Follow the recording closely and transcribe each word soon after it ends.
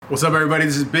What's up, everybody?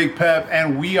 This is Big Pep,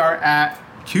 and we are at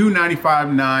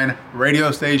Q95.9 radio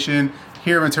station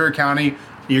here in Ventura County.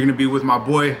 You're going to be with my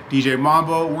boy, DJ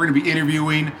Mambo. We're going to be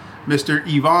interviewing Mr.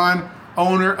 Ivan,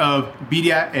 owner of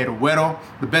Birria El Güero,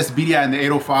 the best birria in the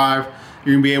 805.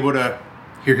 You're going to be able to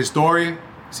hear his story,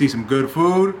 see some good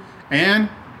food, and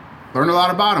learn a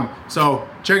lot about him. So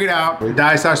check it out. The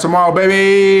diet starts tomorrow,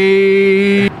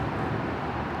 baby.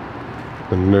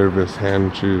 The nervous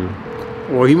hand chew.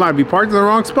 Well, he might be parked in the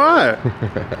wrong spot.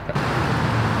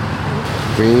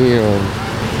 Damn.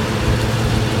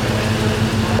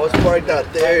 I was parked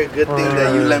out there. Good thing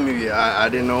that you let me. I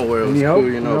didn't know where it was cool,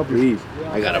 you know. Please.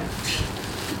 I got on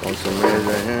some meds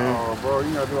right here. Oh, bro,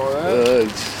 you gotta do all that?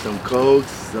 Some cokes,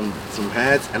 some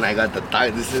hats, and I got the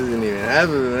thigh. This isn't even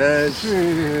happening, man. It's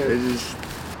just.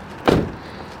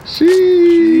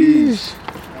 Sheesh.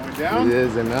 Going down? It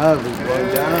is enough. It's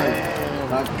going down.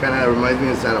 Kind of reminds me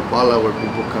of Santa Paula where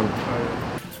people come.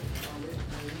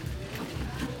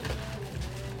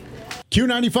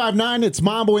 Q95.9, it's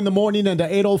Mambo in the morning and the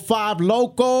 805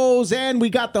 Locos. And we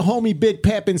got the homie Big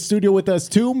Pep in studio with us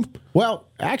too. Well,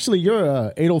 actually, you're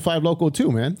a 805 Loco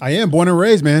too, man. I am, born and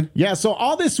raised, man. Yeah, so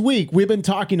all this week, we've been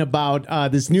talking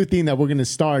about this new thing that we're going to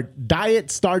start.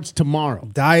 Diet starts tomorrow.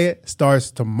 Diet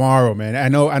starts tomorrow, man. I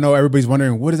know everybody's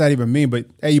wondering, what does that even mean? But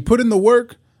hey, you put in the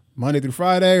work Monday through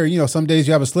Friday, or some days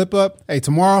you have a slip up. Hey,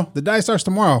 tomorrow, the diet starts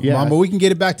tomorrow, Yeah. Mom, but we can get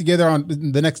it back together on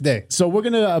the next day. So we're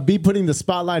going to be putting the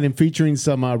spotlight and featuring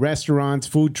some restaurants,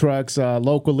 food trucks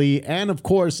locally. And of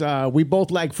course, we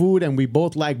both like food and we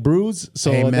both like brews.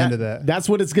 So Amen to that. That's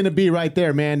what it's going to be right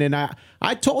there, man. And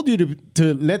I told you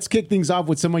to let's kick things off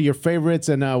with some of your favorites.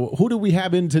 And who do we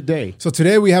have in today? So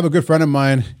today we have a good friend of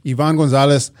mine, Ivan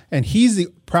Gonzalez, and he's the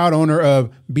proud owner of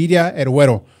Birria El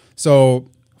Güero. So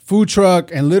food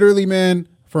truck, and literally, man,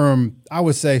 from I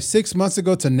would say 6 months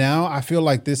ago to now, I feel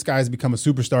like this guy has become a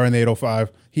superstar in the 805.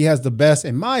 He has the best,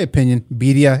 in my opinion,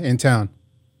 birria in town.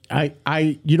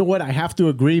 You know what? I have to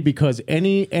agree because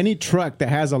any truck that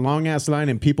has a long ass line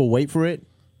and people wait for it,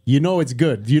 it's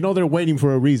good. They're waiting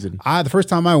for a reason. The first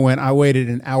time I went, I waited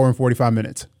an hour and 45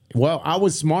 minutes. Well, I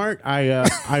was smart.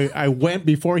 I went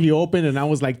before he opened, and I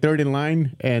was like third in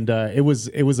line, and it was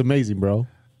amazing, bro.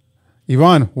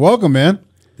 Ivan, welcome, man.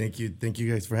 Thank you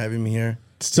guys for having me here.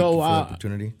 So, Thank you for the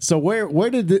opportunity. So where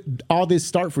did all this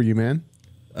start for you, man?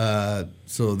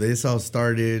 So this all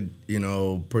started,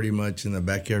 pretty much in the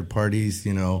backyard parties.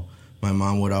 My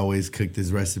mom would always cook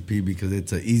this recipe because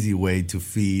it's an easy way to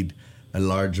feed a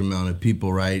large amount of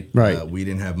people, right? Right. We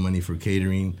didn't have money for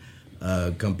catering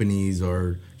companies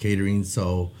or catering,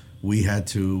 so we had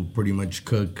to pretty much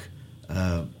cook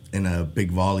in a big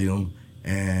volume.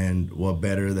 And what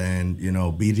better than,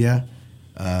 birria?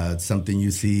 Something you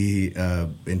see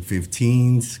in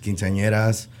 15s,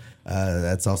 quinceañeras.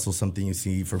 That's also something you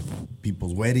see for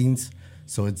people's weddings.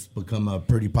 So it's become a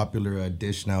pretty popular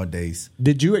dish nowadays.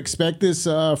 Did you expect this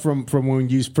from when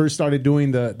you first started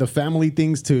doing the family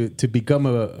things to become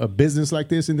a business like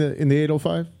this in the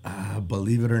 805?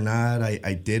 Believe it or not,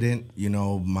 I didn't.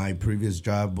 My previous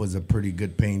job was a pretty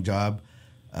good paying job.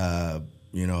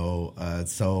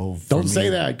 So don't say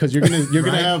that because you're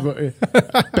gonna have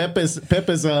Pepe's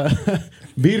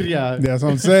birria. That's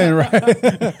what I'm saying,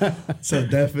 right? So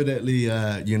definitely,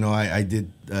 I did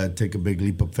take a big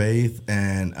leap of faith,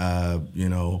 and at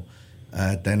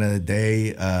the end of the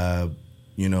day,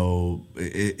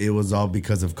 it was all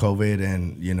because of COVID,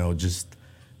 and just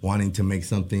wanting to make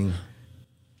something.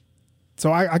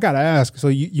 So I gotta ask. So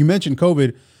you mentioned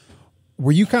COVID.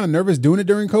 Were you kind of nervous doing it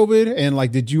during COVID?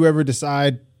 And did you ever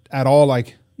decide at all,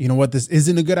 what, this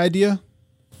isn't a good idea?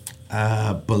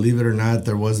 Believe it or not,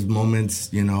 there was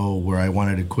moments, where I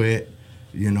wanted to quit,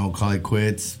 call it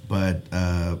quits. But,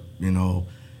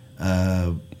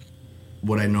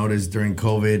 what I noticed during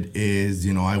COVID is,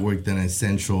 I worked in an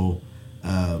essential,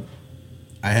 I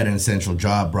had an essential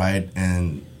job, right?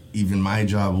 And even my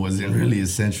job wasn't really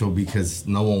essential because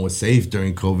no one was safe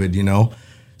during COVID,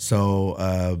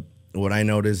 So, what I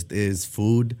noticed is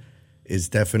food is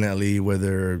definitely,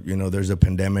 whether, there's a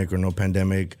pandemic or no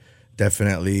pandemic,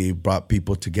 definitely brought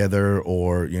people together,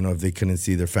 or, if they couldn't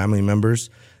see their family members,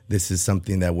 this is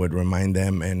something that would remind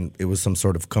them. And it was some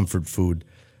sort of comfort food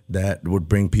that would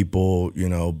bring people,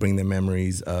 bring the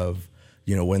memories of,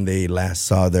 when they last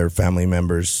saw their family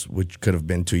members, which could have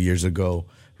been 2 years ago,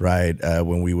 right?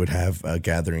 When we would have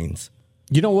gatherings.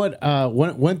 You know what?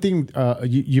 One thing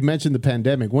you mentioned the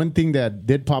pandemic. One thing that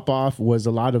did pop off was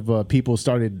a lot of people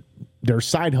started their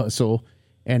side hustle,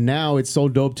 and now it's so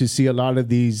dope to see a lot of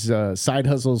these side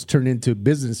hustles turn into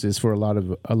businesses for a lot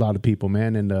of people,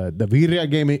 man. And the birria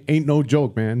game ain't no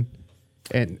joke, man.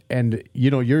 and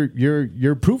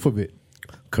you're proof of it.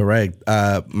 Correct.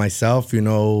 Myself,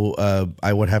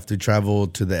 I would have to travel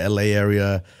to the LA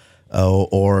area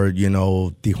or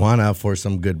Tijuana for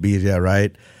some good birria,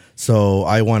 right? So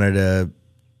I wanted to,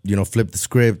 flip the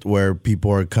script where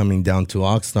people are coming down to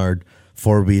Oxnard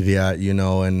for birria,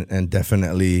 and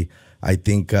definitely I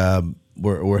think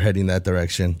we're heading that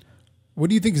direction. What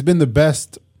do you think has been the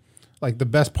best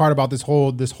part about this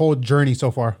whole journey so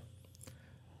far?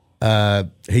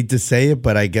 Hate to say it,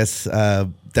 but I guess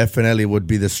definitely would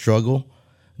be the struggle.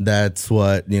 That's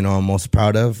what I'm most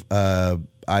proud of.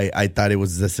 I thought it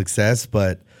was the success,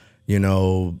 but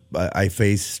I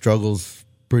face struggles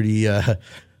pretty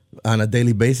on a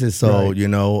daily basis. So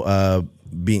Right.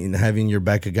 Having your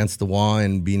back against the wall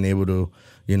and being able to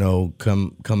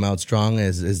come out strong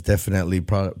is definitely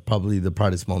probably the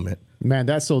proudest moment. Man,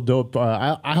 that's so dope.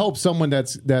 I hope someone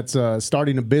that's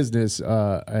starting a business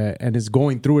and is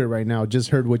going through it right now just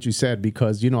heard what you said,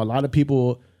 because a lot of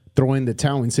people throw in the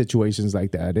towel in situations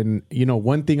like that. And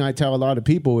one thing I tell a lot of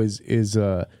people is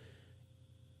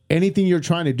anything you're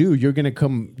trying to do, you're gonna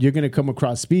come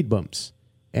across speed bumps.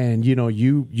 And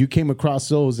you came across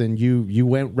those and you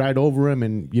went right over them,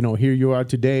 and here you are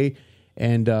today.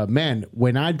 And man,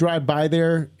 when I drive by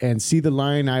there and see the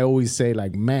line, I always say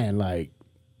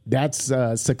that's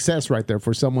success right there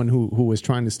for someone who was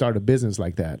trying to start a business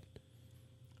like that.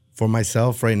 For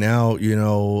myself right now,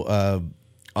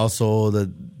 also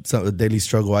the daily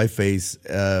struggle I face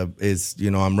is,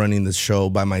 I'm running this show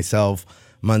by myself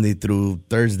Monday through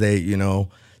Thursday,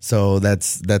 so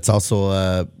that's also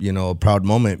a proud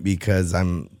moment, because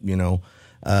I'm,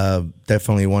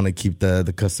 definitely want to keep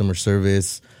the customer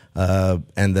service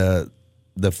and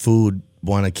the food,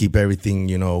 want to keep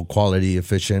everything, quality,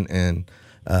 efficient, and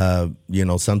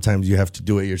sometimes you have to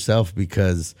do it yourself,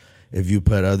 because if you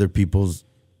put other people's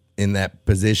in that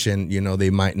position, they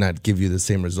might not give you the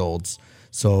same results.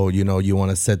 So, you want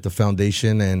to set the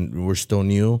foundation, and we're still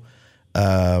new.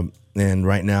 And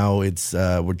right now it's,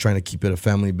 we're trying to keep it a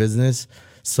family business.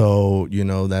 So,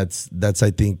 that's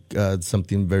I think,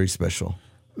 something very special.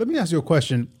 Let me ask you a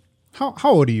question. How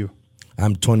old are you?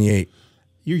 I'm 28.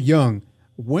 You're young.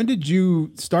 When did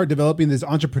you start developing this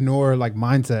entrepreneur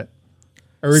mindset?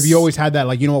 Or have you always had that,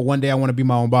 one day I want to be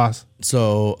my own boss?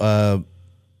 So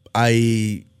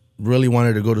I really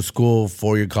wanted to go to school,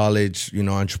 4-year college,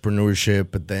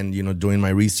 entrepreneurship, but then, doing my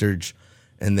research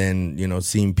and then,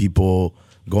 seeing people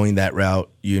going that route,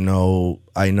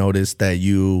 I noticed that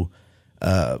you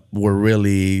were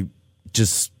really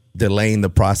just delaying the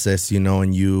process,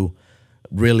 and you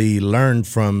really learned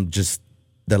from just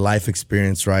the life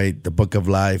experience, right? The book of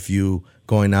life, you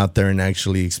going out there and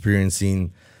actually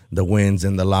experiencing the wins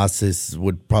and the losses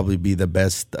would probably be the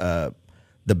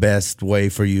best way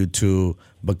for you to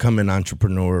become an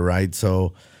entrepreneur, right?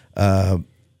 So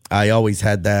I always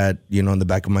had that, in the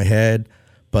back of my head.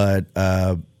 But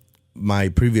my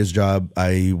previous job,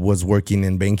 I was working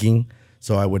in banking,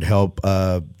 so I would help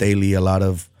daily a lot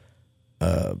of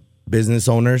business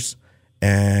owners,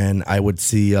 and I would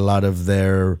see a lot of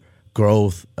their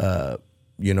growth,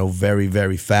 very,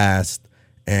 very fast.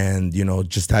 And,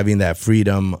 just having that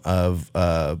freedom of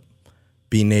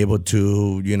being able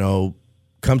to,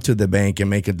 come to the bank and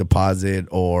make a deposit,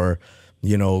 or,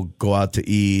 go out to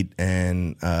eat,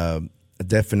 and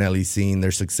definitely seeing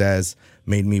their success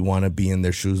made me want to be in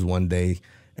their shoes one day.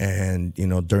 And,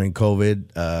 during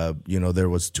COVID, there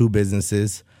was 2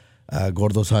 businesses,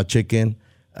 Gordo's Hot Chicken.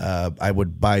 I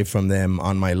would buy from them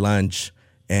on my lunch.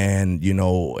 And,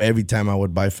 every time I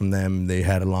would buy from them, they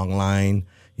had a long line.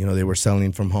 They were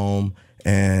selling from home,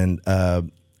 and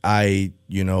I,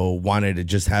 wanted to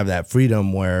just have that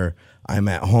freedom where I'm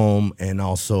at home, and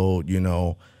also,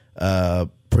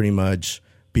 pretty much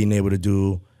being able to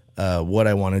do what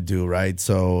I want to do, right?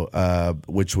 So,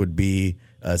 which would be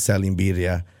selling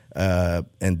birria,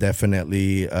 and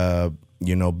definitely,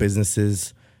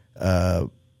 businesses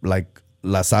like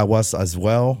Las Aguas as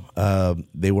well.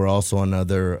 They were also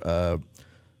another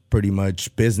pretty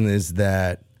much business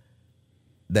that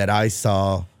I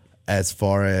saw as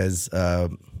far as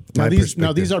now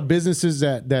these are businesses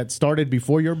that started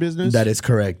before your business? That is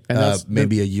correct. And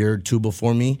maybe a year or 2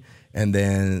 before me. And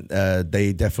then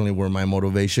they definitely were my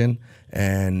motivation.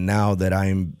 And now that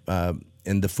I'm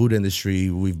in the food industry,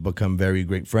 we've become very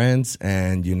great friends.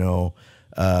 And,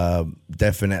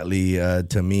 definitely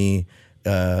to me,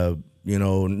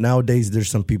 nowadays there's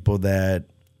some people that,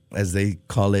 as they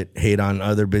call it, hate on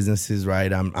other businesses,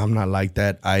 right? I'm not like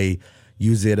that. I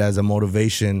use it as a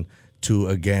motivation to,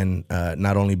 again,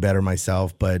 not only better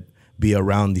myself, but be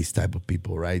around these type of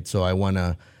people, right? So I want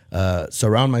to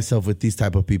surround myself with these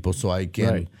type of people so I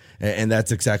can. Right. And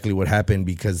that's exactly what happened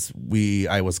because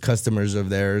I was customers of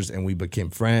theirs and we became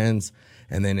friends,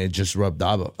 and then it just rubbed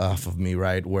off of me,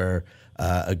 right? Where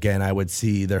again, I would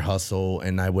see their hustle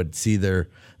and I would see their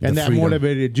and that freedom.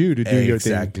 motivated you to do your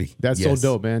thing. Exactly. That's Yes.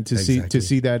 so dope, man. To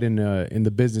see that in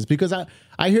the business, because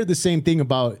I hear the same thing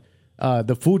about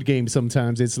the food game.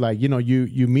 Sometimes it's like,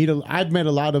 you meet. I've met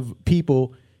a lot of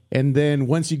people, and then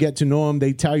once you get to know them,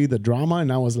 they tell you the drama,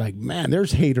 and I was like, man,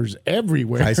 there's haters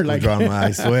everywhere. High school Like, drama,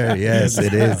 I swear. Yes,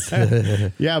 it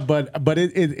is. yeah, but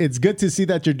it's good to see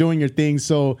that you're doing your thing.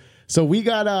 So we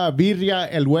got Birria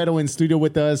El Güero in studio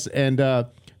with us, and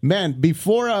man,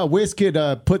 before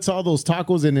Wizkid puts all those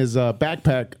tacos in his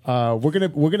backpack,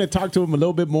 we're gonna talk to him a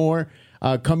little bit more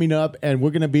coming up, and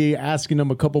we're gonna be asking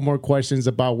him a couple more questions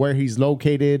about where he's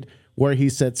located, where he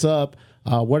sets up.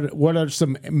 What are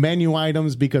some menu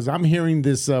items? Because I'm hearing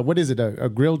this. What is it? A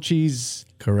grilled cheese?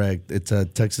 Correct. It's a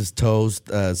Texas toast.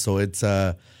 So it's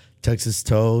Texas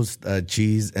toast,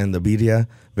 cheese, and the birria.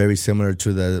 Very similar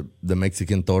to the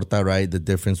Mexican torta, right? The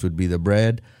difference would be the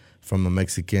bread from a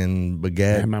Mexican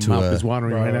baguette. Man, my to mouth a, is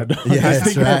watering right now. Yeah,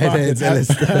 that's right.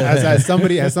 As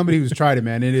somebody who's tried it,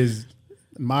 man, it is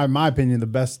my opinion the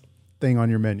best thing on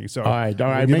your menu. So All right.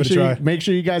 we'll give it a try. Make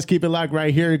sure you guys keep it locked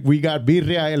right here. We got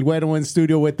Birria El Güero in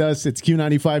studio with us. It's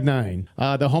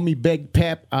Q95.9. The homie Big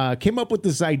Pep came up with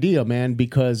this idea, man,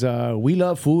 because we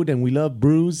love food and we love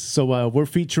brews. So we're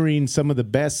featuring some of the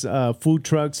best food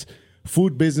trucks,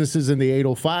 food businesses in the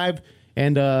 805.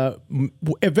 And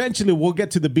eventually we'll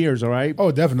get to the beers, all right?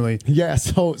 Oh, definitely. Yeah,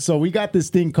 so we got this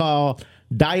thing called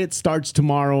Diet Starts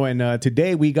Tomorrow, and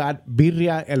today we got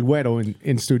Birria El Güero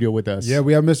in studio with us. Yeah,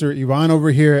 we have Mr. Ivan over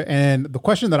here, and the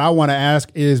question that I want to ask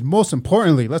is, most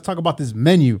importantly, let's talk about this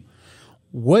menu.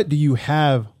 What do you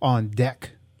have on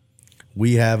deck?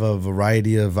 We have a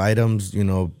variety of items,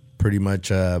 pretty much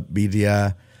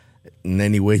birria in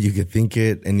any way you could think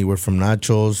it, anywhere from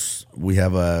nachos. We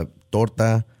have a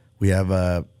torta. We have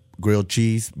a grilled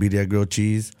cheese, birria grilled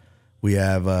cheese. We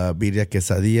have birria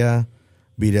quesadilla,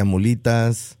 birria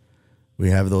mulitas.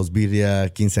 We have those birria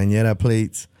quinceañera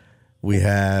plates. We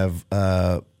have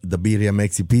the birria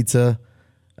Mexi pizza.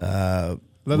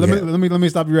 Let me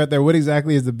stop you right there. What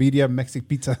exactly is the birria Mexi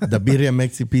pizza? The birria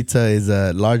Mexi pizza is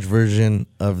a large version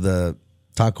of the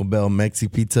Taco Bell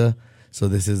Mexi pizza. So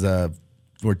this is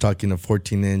we're talking a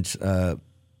 14-inch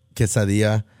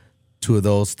quesadilla, two of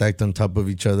those stacked on top of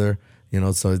each other.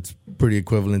 So it's pretty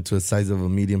equivalent to the size of a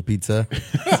medium pizza.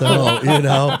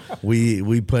 So,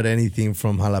 we put anything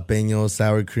from jalapenos,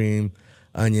 sour cream,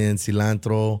 onion,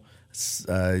 cilantro,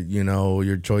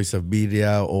 your choice of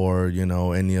birria or,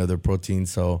 any other protein.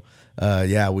 So,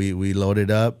 we load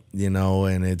it up,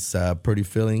 and it's pretty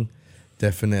filling.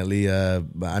 Definitely. I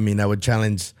would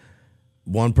challenge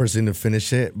one person to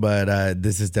finish it, but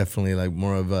this is definitely like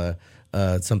more of a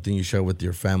something you share with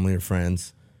your family or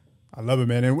friends. I love it,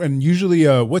 man. And usually,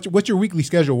 what's your weekly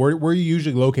schedule? Where are you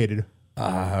usually located?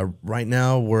 Right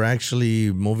now, we're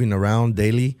actually moving around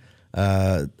daily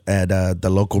at the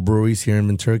local breweries here in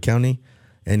Ventura County,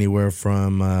 anywhere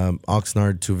from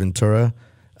Oxnard to Ventura.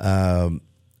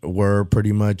 We're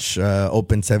pretty much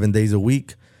open 7 days a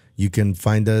week. You can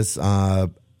find us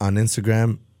on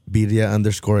Instagram, birria_El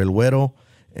Güero,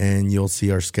 and you'll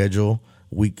see our schedule,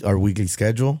 our weekly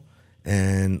schedule.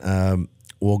 And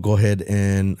we'll go ahead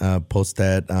and post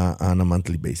that on a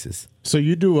monthly basis. So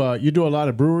you do a lot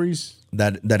of breweries?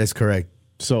 That is correct.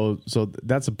 So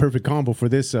that's a perfect combo for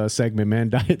this segment, man.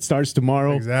 Diet Starts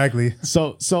Tomorrow. Exactly.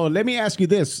 So let me ask you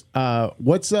this: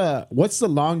 what's the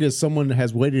longest someone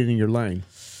has waited in your line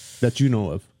that you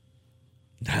know of?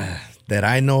 That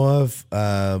I know of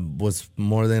was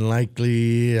more than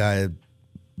likely.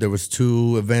 There was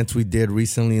 2 events we did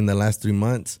recently in the last 3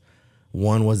 months.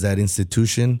 One was at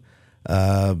Institution.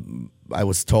 I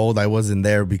was told, I wasn't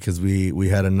there because we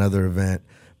had another event,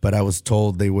 but I was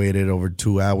told they waited over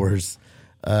 2 hours.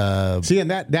 See, and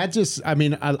that just, a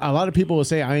lot of people will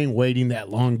say I ain't waiting that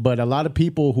long, but a lot of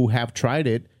people who have tried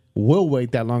it will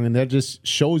wait that long, and that just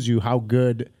shows you how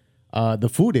good the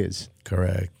food is.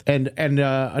 Correct. And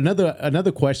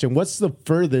another question: what's the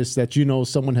furthest that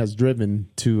someone has driven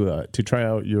to try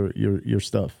out your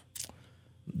stuff?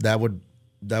 That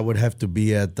would have to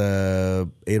be at the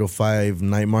 805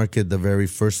 Night Market, the very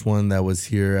first one that was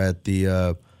here at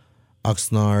the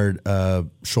Oxnard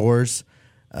Shores.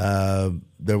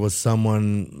 There was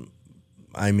someone,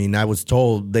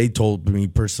 they told me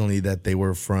personally that they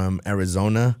were from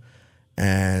Arizona,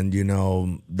 And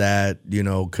that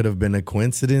could have been a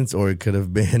coincidence, or it could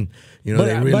have been they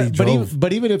really drove.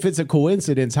 But even if it's a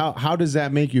coincidence, how does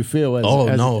that make you feel? As,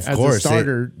 Of as course, a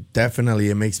starter,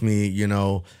 definitely it makes me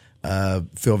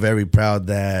feel very proud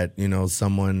that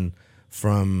someone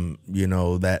from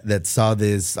that saw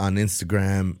this on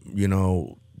Instagram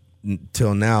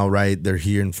till now, right? They're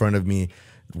here in front of me,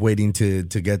 waiting to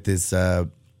get this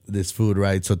this food,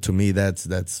 right? So to me, that's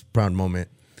a proud moment.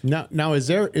 Now is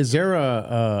there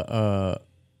the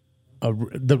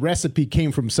recipe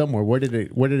came from somewhere? Where did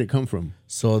it come from?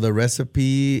 So the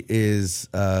recipe is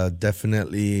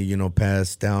definitely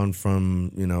passed down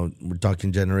from we're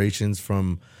talking generations,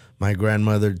 from my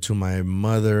grandmother to my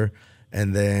mother,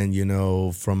 and then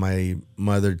from my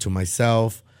mother to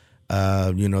myself.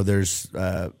 There's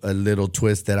a little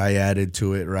twist that I added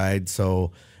to it, right?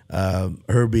 So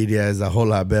her birria is a whole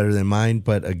lot better than mine,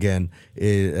 but again,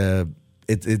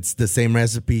 it's the same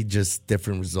recipe, just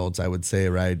different results, I would say,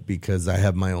 right? Because I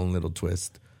have my own little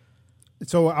twist.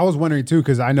 So I was wondering too,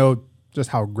 because I know just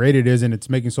how great it is and it's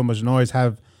making so much noise.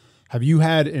 Have you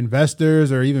had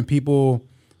investors or even people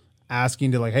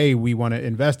asking to like, hey, we want to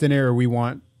invest in it, or we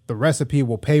want the recipe,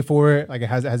 we'll pay for it? Like,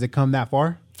 has it come that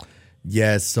far?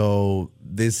 Yeah, so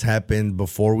this happened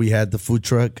before we had the food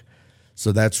truck.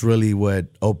 So that's really what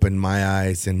opened my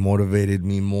eyes and motivated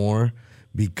me more,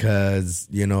 because,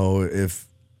 if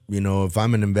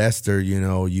I'm an investor,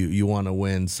 you want to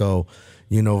win. So,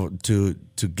 to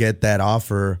get that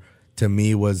offer to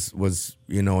me was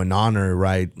an honor,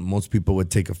 right? Most people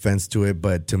would take offense to it,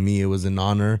 but to me it was an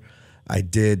honor. I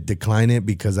did decline it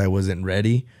because I wasn't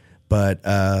ready, but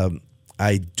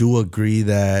I do agree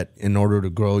that in order to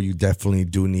grow, you definitely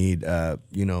do need,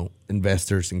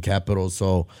 investors and capital.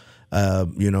 So,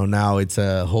 now it's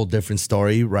a whole different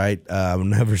story, right? I'll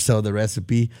never sell the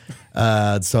recipe.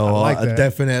 So like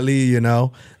definitely,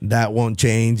 that won't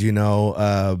change.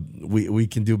 We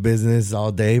can do business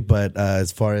all day, but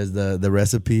as far as the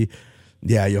recipe,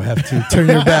 yeah, you'll have to turn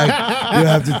your back. You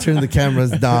have to turn the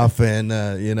cameras off, and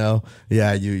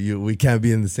we can't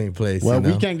be in the same place. Well,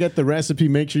 we can't get the recipe.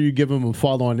 Make sure you give him a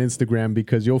follow on Instagram,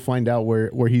 because you'll find out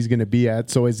where he's going to be at.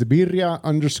 So it's birria_El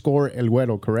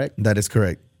Güero, correct? That is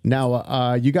correct.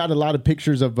 Now, you got a lot of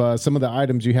pictures of some of the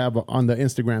items you have on the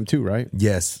Instagram too, right?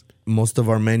 Yes. Most of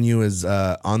our menu is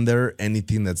on there.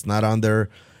 Anything that's not on there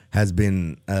has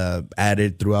been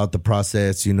added throughout the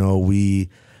process. We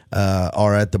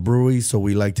are at the brewery, so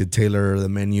we like to tailor the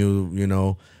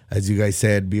menu, as you guys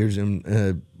said, beers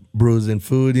and brews and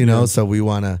food, so we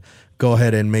want to go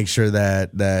ahead and make sure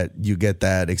that you get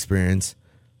that experience.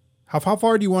 How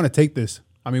far do you want to take this?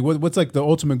 I mean, what's like the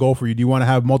ultimate goal for you? Do you want to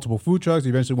have multiple food trucks? Do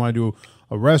you eventually want to do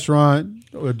a restaurant,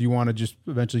 or do you want to just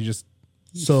eventually just...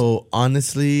 So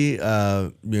honestly,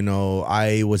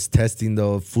 I was testing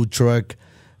the food truck.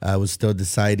 I was still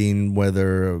deciding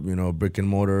whether, brick and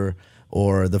mortar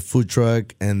or the food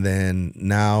truck. And then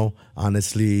now,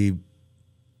 honestly,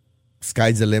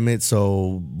 sky's the limit.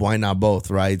 So why not both,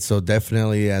 right? So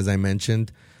definitely, as I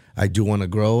mentioned, I do want to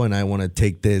grow, and I want to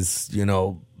take this,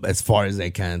 as far as I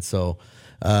can. So,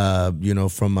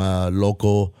 from a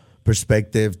local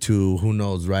perspective to who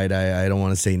knows, right? I don't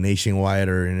want to say nationwide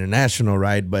or international,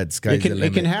 right? But sky's the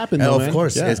limit. It can happen, though, of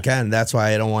course, yeah. It can. That's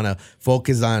why I don't want to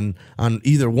focus on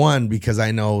either one, because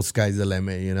I know sky's the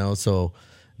limit, So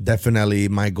definitely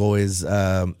my goal is,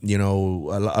 a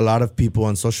lot of people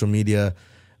on social media,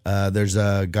 there's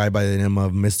a guy by the name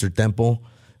of Mr. Temple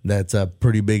that's a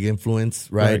pretty big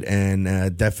influence, right?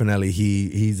 And definitely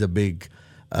he's a big,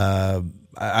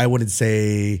 I wouldn't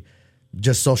say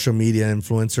just social media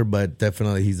influencer, but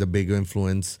definitely he's a big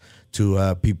influence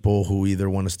to people who either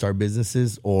want to start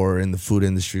businesses or in the food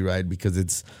industry, right? Because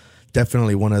it's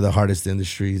definitely one of the hardest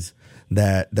industries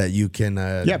that you can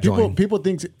join. People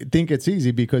think it's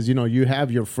easy because you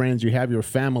have your friends, you have your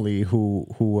family who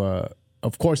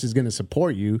of course is going to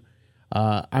support you.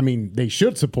 I mean, they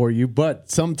should support you, but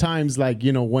sometimes, like,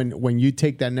 when you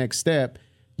take that next step,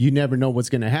 you never know what's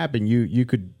going to happen. You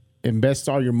could invest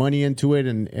all your money into it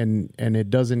and it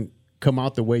doesn't come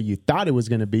out the way you thought it was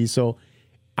going to be. So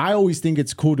I always think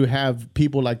it's cool to have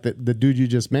people like the dude you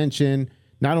just mentioned.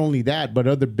 Not only that, but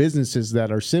other businesses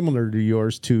that are similar to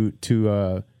yours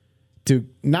to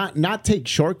not take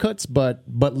shortcuts, but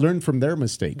learn from their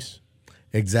mistakes.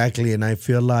 Exactly. And I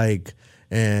feel like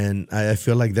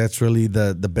that's really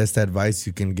the best advice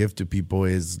you can give to people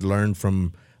is learn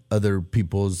from other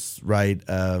people's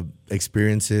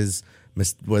experiences,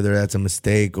 whether that's a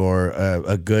mistake or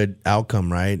a good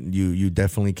outcome, right? You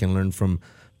definitely can learn from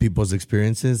people's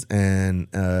experiences, and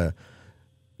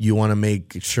you want to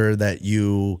make sure that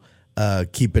you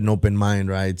keep an open mind,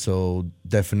 right? So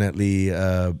definitely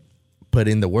put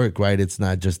in the work, right? It's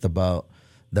not just about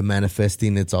the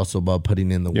manifesting, it's also about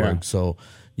putting in the work. So,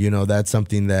 that's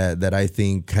something that I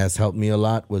think has helped me a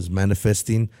lot, was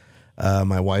manifesting.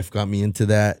 My wife got me into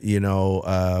that.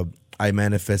 I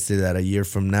manifested that a year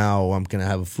from now I'm gonna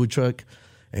have a food truck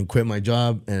and quit my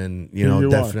job, and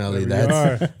definitely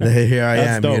that's here I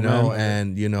am, dope,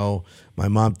 man. And my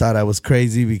mom thought I was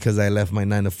crazy because I left my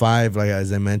 9 to 5. Like,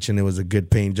 as I mentioned, it was a good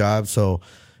paying job. So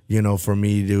for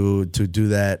me to do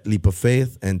that leap of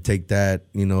faith and take that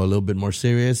a little bit more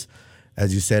serious,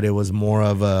 as you said, it was more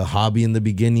of a hobby in the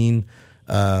beginning.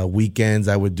 Weekends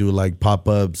I would do like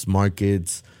pop-ups,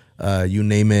 markets, you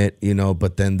name it,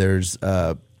 but then there's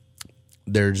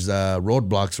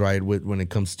roadblocks, right, when it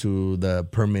comes to the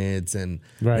permits and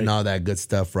all that good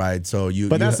stuff, right? So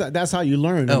that's how you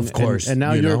learn, of course. And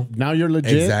now you're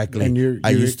legit. Exactly. And I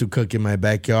used to cook in my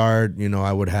backyard.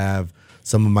 I would have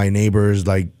some of my neighbors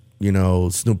like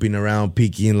snooping around,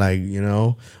 peeking, like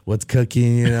what's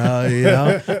cooking,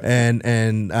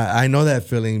 and I know that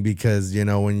feeling because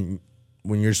when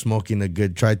you're smoking a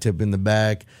good tri-tip in the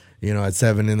back, at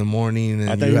 7 a.m. And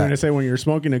I thought you were going to say when you're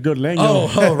smoking a good leño.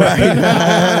 Oh,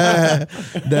 right.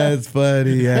 That's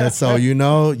funny. Yeah. So, you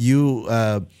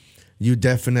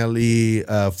definitely,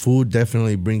 food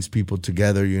definitely brings people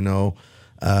together,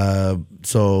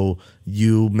 So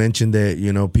you mentioned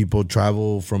that, people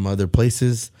travel from other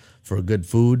places for good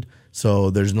food. So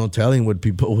there's no telling what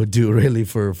people would do really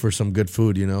for some good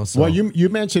food, So, well, you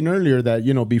mentioned earlier that,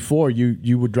 before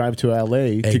you would drive to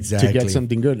LA to get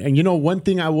something good. And, one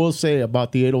thing I will say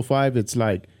about the 805,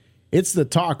 it's the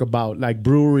talk about like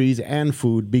breweries and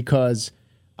food, because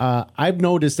I've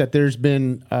noticed that there's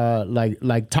been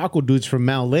like taco dudes from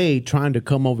LA trying to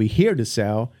come over here to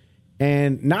sell,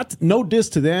 and no diss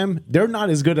to them. They're not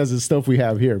as good as the stuff we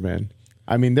have here, man.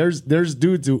 I mean, there's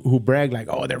dudes who brag like,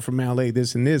 oh, they're from LA,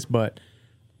 this and this, but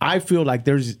I feel like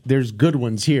there's good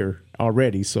ones here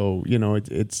already. So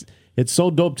it's so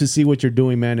dope to see what you're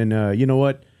doing, man. And you know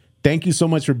what? Thank you so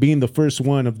much for being the first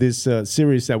one of this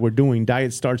series that we're doing.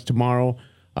 Diet starts tomorrow.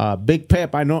 Big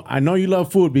Pep, I know you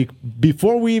love food.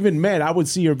 Before we even met, I would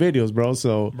see your videos, bro.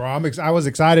 So, bro, I was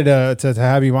excited to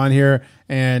have you on here,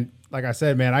 and like I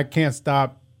said, man, I can't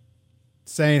stop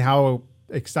saying how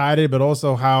excited, but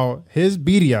also how his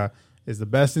birria is the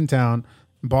best in town,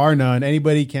 bar none.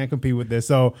 Anybody can't compete with this.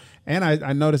 So, and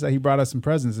I noticed that he brought us some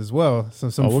presents as well.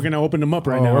 So we're gonna open them up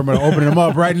right now. We're gonna open them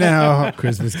up right now.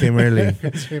 Christmas came early.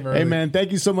 Hey man,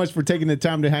 thank you so much for taking the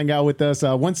time to hang out with us.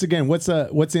 Once again, what's the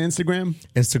Instagram?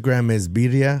 Instagram is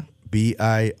birria,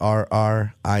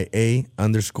 BIRRIA _ El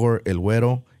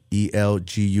Güero,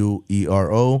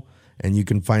 ELGUERO, and you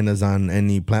can find us on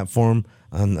any platform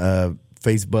on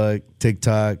Facebook,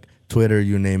 TikTok, Twitter,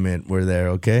 you name it, we're there.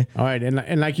 Okay. All right,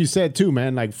 and like you said too,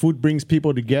 man, like food brings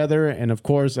people together, and of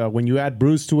course, when you add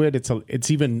brews to it,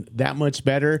 it's even that much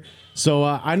better. So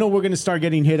I know we're gonna start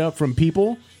getting hit up from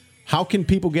people. How can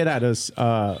people get at us?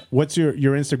 What's your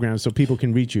Instagram so people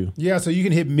can reach you? Yeah, so you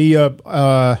can hit me up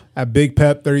at Big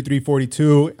Pep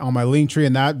 3342 on my link tree,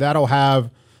 and that'll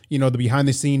have the behind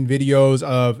the scene videos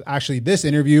of actually this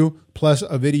interview plus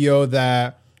a video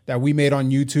that we made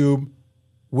on YouTube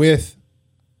with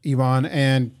Ivan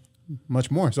and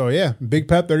much more. So yeah, Big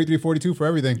Pep 3342 for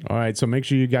everything. All right, so make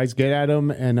sure you guys get at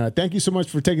him, and thank you so much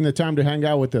for taking the time to hang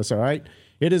out with us. All right,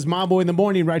 it is Mambo in the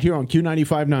Morning right here on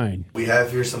Q95.9. We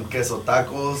have here some queso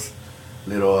tacos,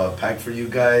 little pack for you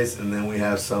guys, and then we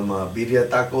have some birria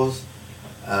tacos.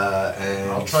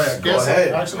 And I'll try it. Go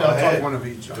ahead. Actually, Go I'll ahead. try one of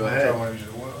each. Go ahead. I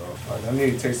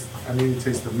need to taste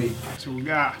the meat. That's what we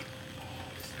got.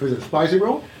 Is it spicy,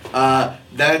 bro? Everyone,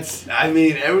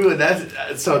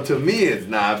 so to me it's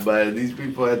not, but these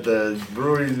people at the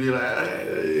breweries be like,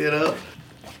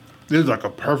 This is like a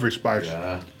perfect spice.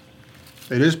 Yeah.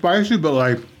 It is spicy, but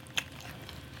like,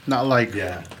 not like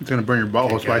Yeah. it's going to burn your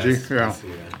butthole spicy. Yeah.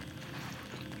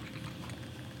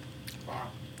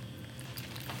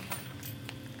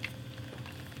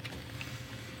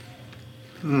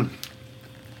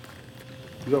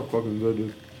 These are fucking good,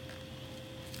 dude.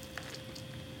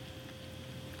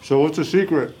 So what's the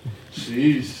secret?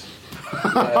 Jeez.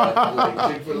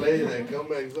 Like Chick-fil-A, that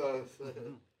comeback sauce.